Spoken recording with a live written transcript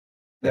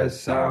The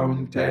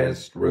sound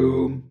test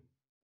room.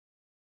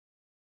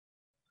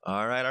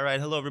 All right.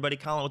 Hello, everybody.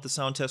 Colin with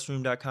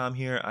thesoundtestroom.com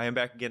here. I am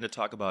back again to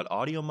talk about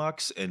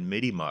Audiomux and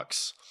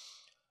Midimux.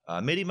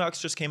 Midimux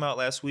just came out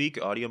last week.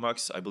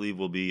 Audiomux, I believe,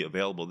 will be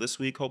available this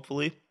week,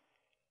 hopefully.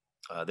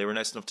 They were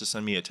nice enough to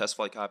send me a test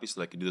flight copy so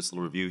that I could do this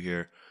little review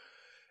here.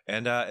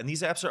 And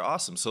these apps are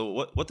awesome.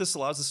 So what this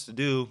allows us to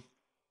do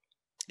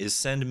is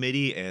send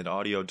MIDI and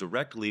audio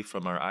directly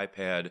from our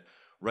iPad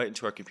right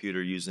into our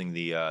computer using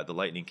the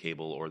lightning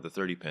cable or the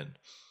 30-pin.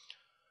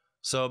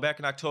 So back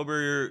in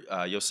October,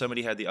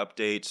 Yosemite had the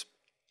update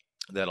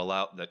that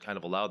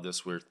allowed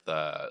this with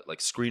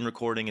like screen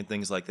recording and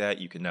things like that.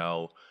 You can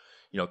now,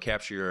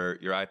 capture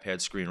your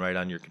iPad screen right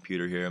on your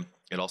computer here.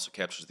 It also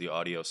captures the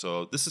audio.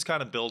 So this is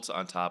kind of built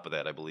on top of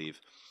that, I believe,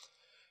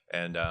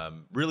 and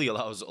really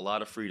allows a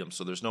lot of freedom.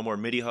 So there's no more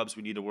MIDI hubs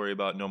we need to worry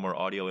about, no more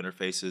audio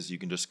interfaces. You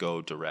can just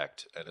go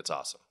direct, and it's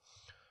awesome.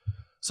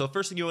 So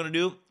first thing you want to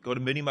do, go to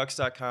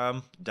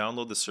midimux.com,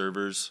 download the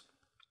servers.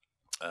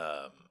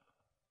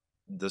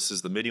 This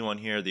is the MIDI one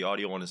here. The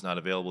audio one is not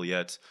available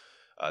yet.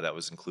 That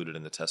was included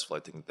in the test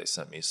flight thing that they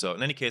sent me. So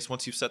in any case,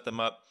 once you've set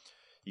them up,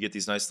 you get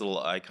these nice little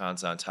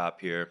icons on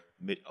top here.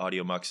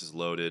 Audiomux is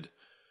loaded,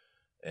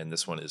 and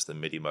this one is the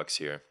Midimux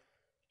here.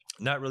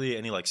 Not really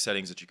any like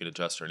settings that you can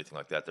adjust or anything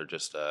like that. They're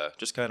just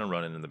kind of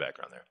running in the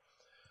background there.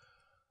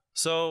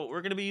 So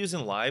we're going to be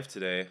using live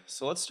today.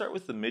 So let's start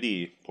with the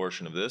MIDI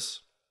portion of this.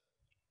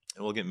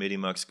 And we'll get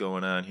Midimux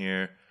going on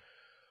here.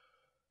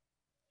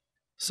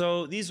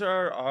 So these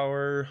are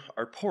our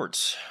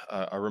ports.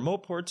 Our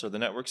remote ports are the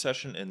network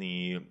session and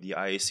the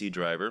IAC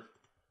driver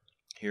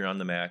here on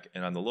the Mac.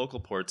 And on the local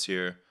ports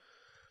here,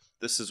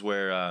 this is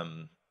where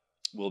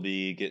we'll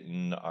be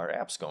getting our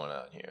apps going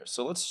on here.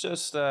 So let's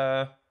just,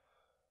 I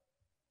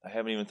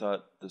haven't even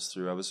thought this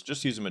through. I was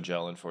just using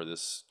Magellan for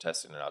this,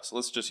 testing it out. So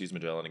let's just use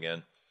Magellan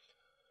again.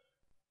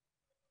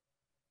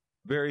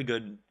 Very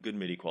good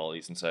MIDI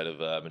qualities inside of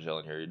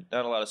Magellan here.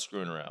 Not a lot of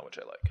screwing around, which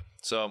I like.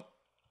 So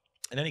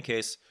in any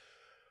case,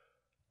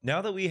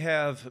 now that we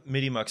have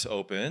Midimux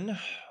open,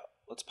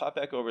 let's pop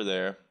back over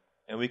there,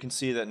 and we can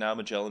see that now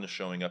Magellan is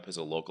showing up as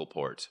a local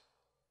port.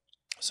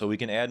 So we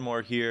can add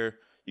more here.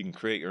 You can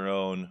create your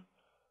own,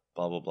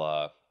 blah, blah,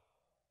 blah,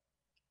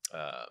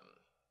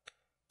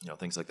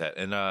 things like that.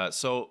 And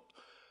so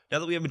now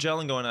that we have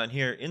Magellan going on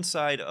here,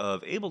 inside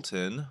of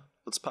Ableton,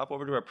 let's pop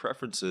over to our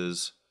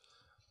preferences.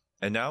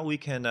 And now we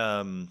can,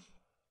 when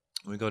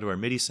we go to our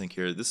MIDI sync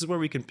here, this is where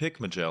we can pick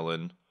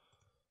Magellan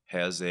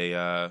has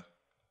an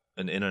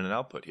in and an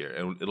output here.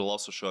 And it'll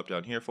also show up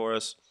down here for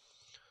us.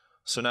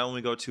 So now when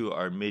we go to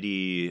our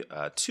MIDI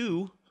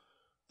 2,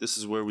 this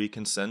is where we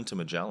can send to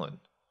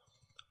Magellan.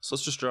 So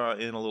let's just draw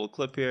in a little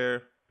clip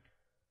here.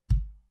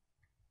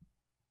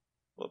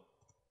 Whoop.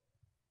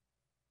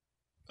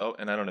 Oh,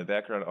 and I don't have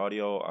background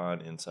audio on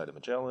inside of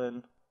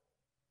Magellan.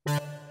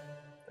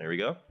 There we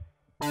go.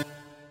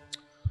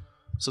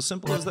 So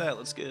simple as that.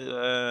 Let's get, I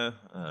don't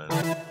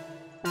know.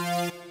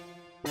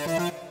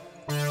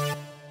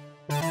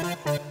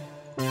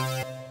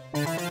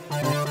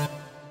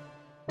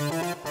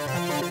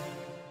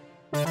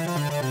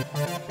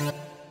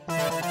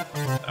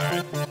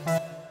 Alright.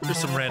 Here's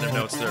some random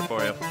notes there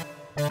for you.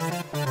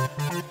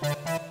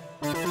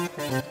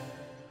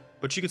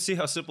 But you can see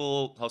how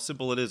simple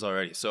it is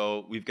already.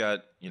 So we've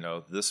got,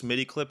 this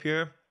MIDI clip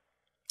here.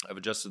 I've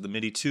adjusted the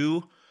MIDI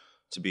 2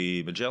 to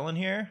be Magellan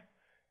here.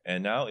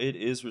 And now it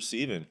is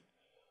receiving.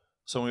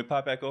 So when we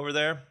pop back over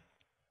there,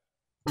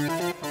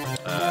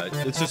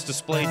 it's just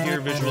displayed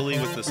here visually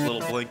with this little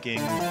blinking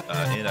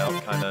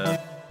in-out kind of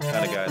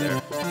guy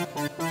there.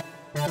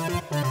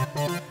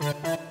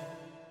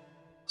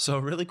 So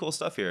really cool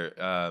stuff here.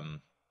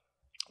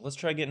 Let's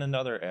try getting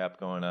another app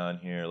going on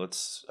here.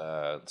 Let's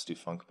do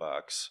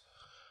FunkBox,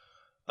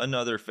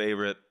 another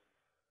favorite.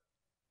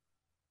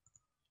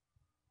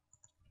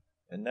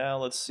 And now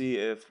let's see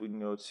if we can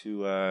go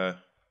to our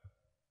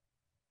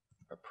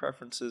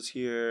preferences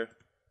here.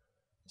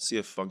 See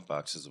if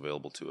FunkBox is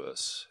available to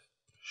us.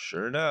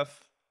 Sure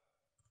enough.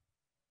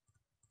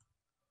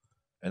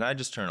 And I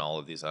just turn all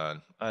of these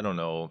on. I don't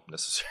know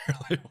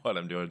necessarily what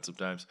I'm doing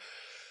sometimes.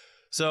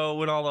 So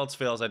when all else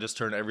fails, I just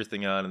turn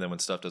everything on, and then when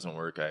stuff doesn't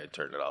work, I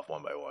turn it off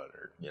one by one,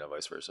 or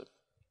vice versa.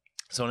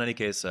 So in any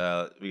case,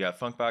 we got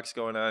FunkBox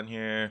going on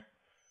here.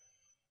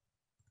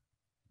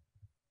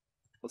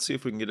 Let's see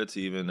if we can get it to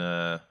even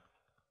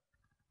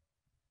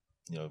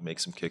make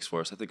some kicks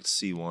for us. I think it's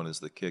C1 is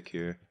the kick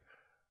here.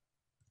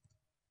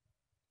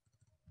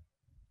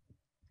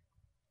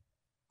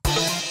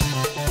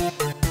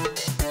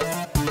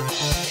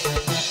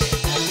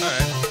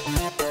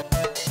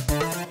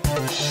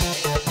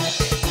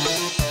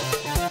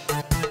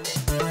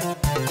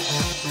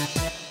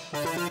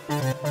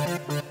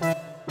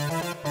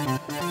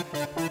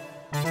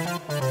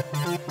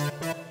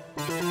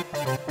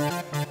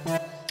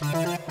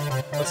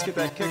 Let's get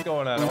that kick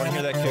going on. I want to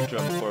hear that kick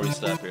drum before we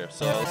stop here.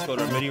 So let's go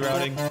to our MIDI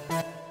routing.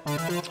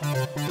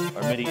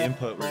 Our MIDI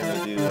input, we're going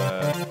to do...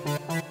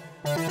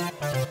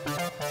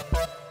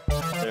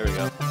 there we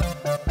go.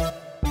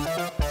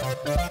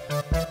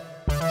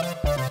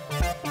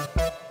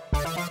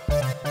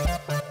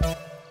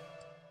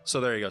 So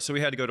there you go. So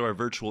we had to go to our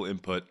virtual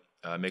input,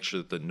 make sure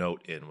that the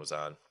note in was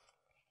on.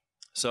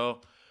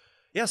 So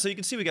yeah, so you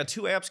can see we got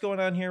two apps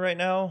going on here right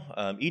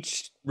now,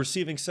 each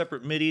receiving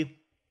separate MIDI.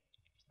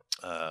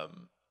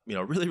 You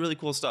know, really, really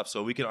cool stuff.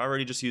 So we can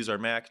already just use our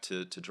Mac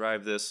to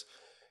drive this,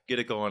 get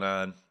it going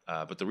on.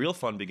 But the real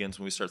fun begins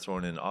when we start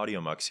throwing in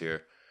Audiomux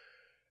here.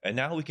 And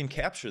now we can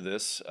capture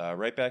this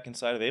right back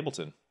inside of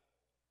Ableton.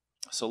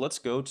 So let's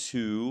go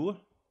to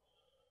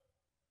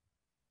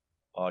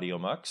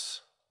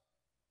Audiomux.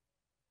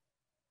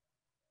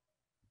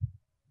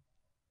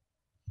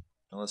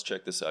 And let's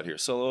check this out here.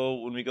 So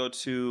when we go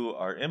to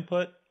our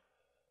input,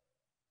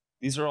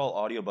 these are all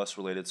audio bus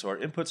related. So our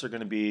inputs are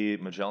going to be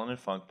Magellan and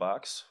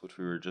FunkBox, which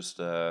we were just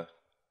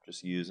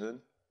using.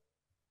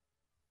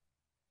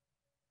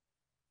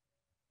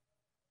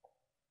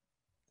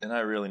 And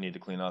I really need to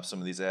clean off some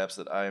of these apps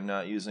that I am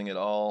not using at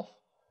all.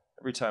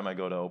 Every time I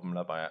go to open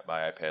up my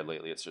iPad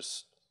lately, it's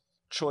just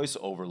choice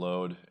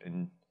overload.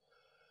 And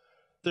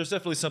there's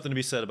definitely something to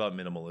be said about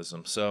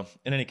minimalism. So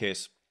in any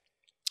case,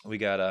 we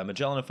got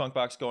Magellan and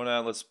FunkBox going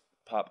on. Let's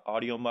pop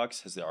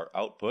Audiomux as our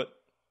output.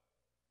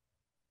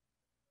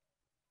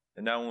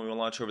 And now when we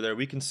launch over there,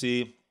 we can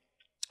see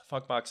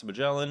FunkBox and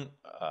Magellan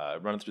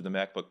running through the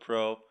MacBook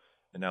Pro.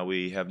 And now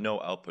we have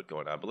no output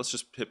going on. But let's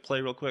just hit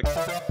play real quick.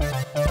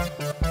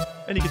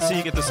 And you can see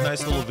you get this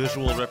nice little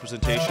visual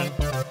representation.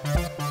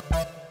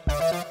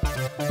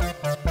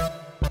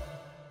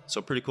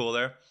 So pretty cool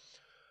there.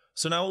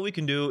 So now what we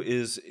can do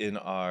is in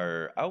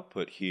our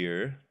output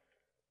here,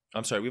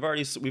 I'm sorry, we've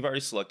already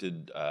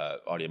selected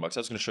Audiomux. I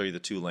was going to show you the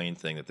 2-lane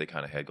thing that they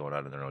kind of had going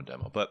on in their own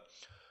demo. But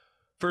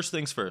first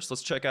things first,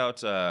 let's check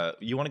out,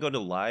 you want to go to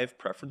Live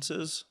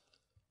Preferences,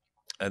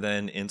 and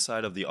then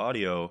inside of the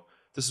audio,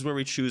 this is where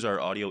we choose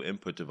our audio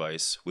input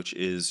device, which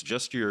is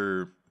just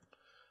your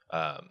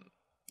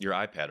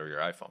iPad or your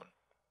iPhone.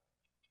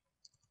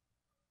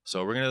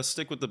 So we're going to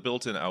stick with the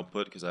built-in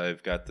output because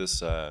I've got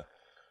this,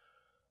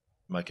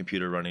 my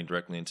computer running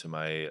directly into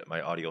my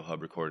audio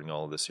hub recording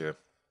all of this here.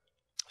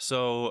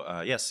 So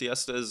yeah,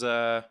 Siesta's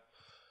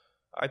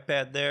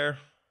iPad there.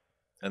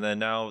 And then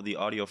now the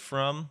audio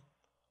from.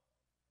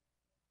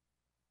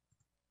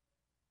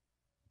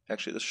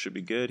 Actually, this should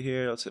be good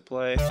here. Let's hit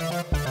play.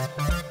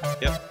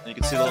 Yep, and you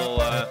can see the little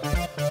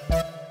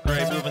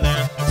gray moving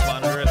there. Let's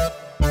monitor it.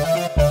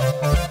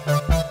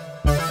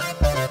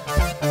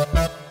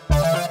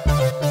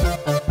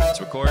 Let's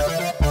record.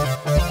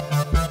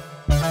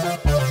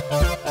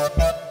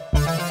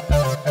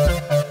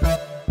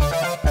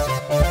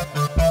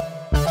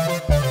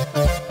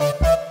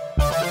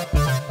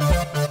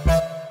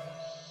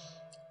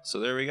 So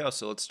there we go.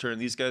 So let's turn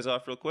these guys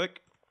off real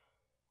quick.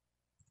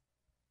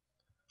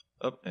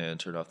 Up and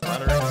turn off the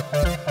monitor.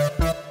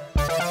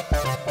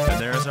 And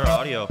there's our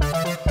audio.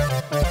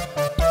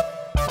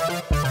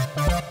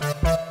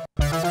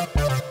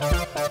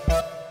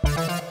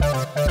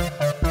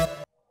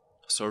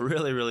 So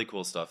really, really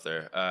cool stuff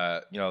there.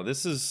 You know,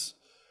 this is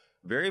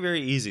very,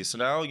 very easy. So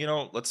now, you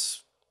know,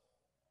 let's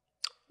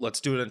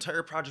do an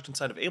entire project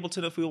inside of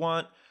Ableton if we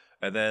want.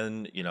 And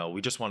then, you know, we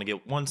just want to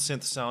get one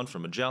synth sound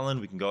from Magellan.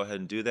 We can go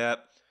ahead and do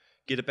that.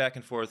 Get it back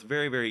and forth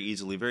very, very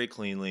easily, very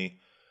cleanly.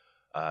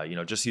 You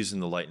know, just using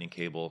the lightning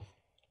cable.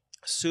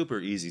 Super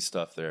easy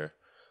stuff there.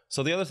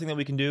 So the other thing that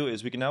we can do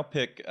is we can now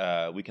pick,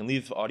 we can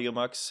leave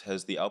Audiomux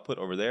as the output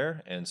over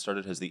there and start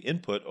it as the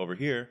input over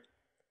here.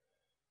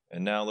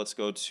 And now let's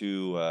go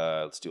to,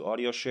 let's do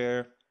audio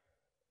share.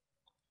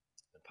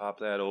 And pop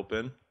that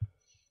open.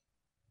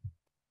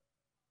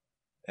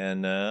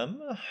 And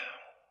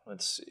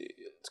let's see,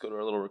 let's go to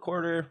our little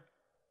recorder.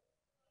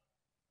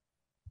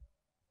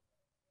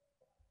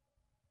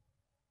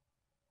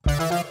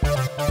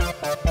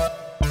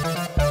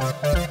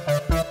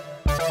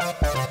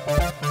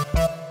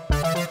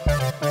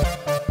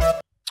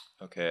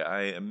 Okay,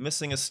 I am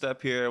missing a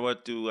step here.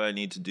 What do I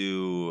need to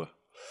do?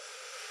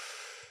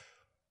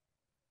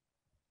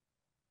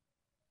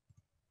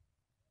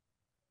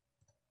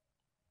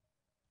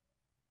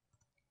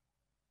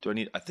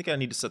 I think I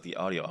need to set the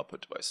audio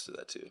output device to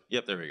that too.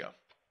 Yep, there we go.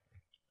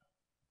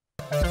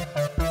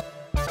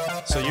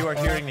 So you are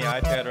hearing the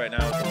iPad right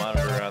now with the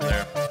monitor on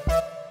there.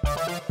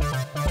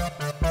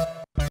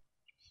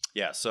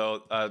 Yeah,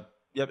 so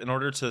yep, in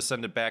order to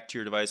send it back to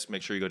your device,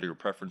 make sure you go to your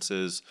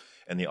preferences,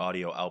 and the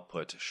audio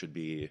output should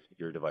be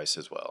your device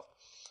as well.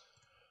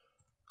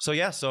 So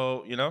yeah,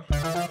 so, you know,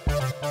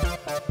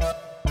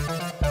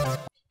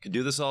 can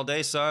do this all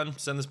day, son.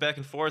 Send this back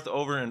and forth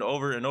over and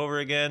over and over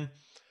again.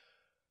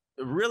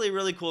 Really,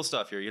 really cool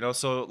stuff here, you know.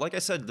 So like I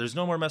said, there's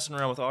no more messing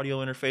around with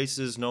audio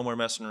interfaces, no more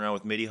messing around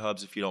with MIDI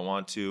hubs if you don't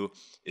want to.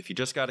 If you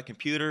just got a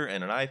computer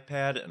and an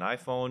iPad, an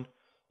iPhone,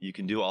 you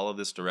can do all of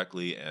this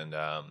directly and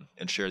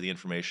share the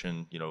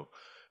information, you know,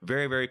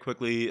 very, very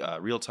quickly,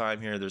 real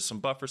time here. There's some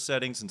buffer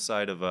settings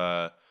inside of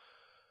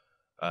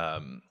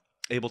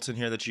Ableton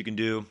here that you can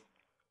do.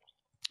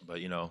 But,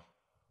 you know,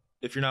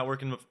 if you're not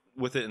working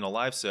with it in a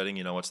live setting,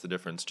 you know, what's the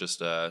difference?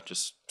 Just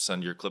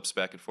send your clips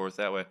back and forth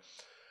that way.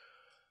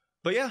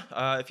 But yeah,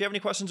 if you have any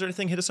questions or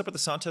anything, hit us up at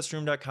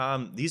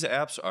thesoundtestroom.com. These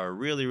apps are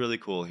really, really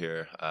cool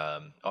here.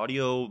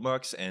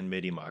 AudioMux and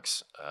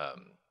Midimux.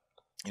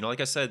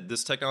 Like I said,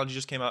 this technology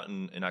just came out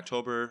in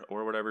October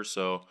or whatever,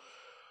 so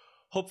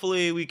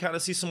hopefully we kind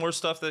of see some more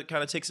stuff that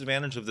kind of takes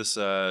advantage of this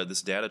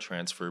this data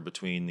transfer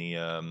between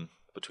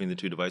the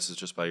two devices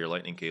just by your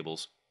lightning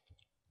cables.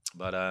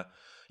 But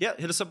yeah,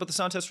 hit us up at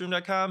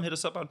thesoundtestroom.com. Hit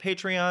us up on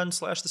Patreon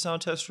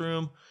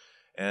 /thesoundtestroom.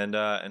 And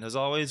as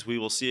always, we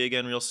will see you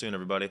again real soon,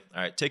 everybody.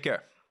 All right, take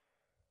care.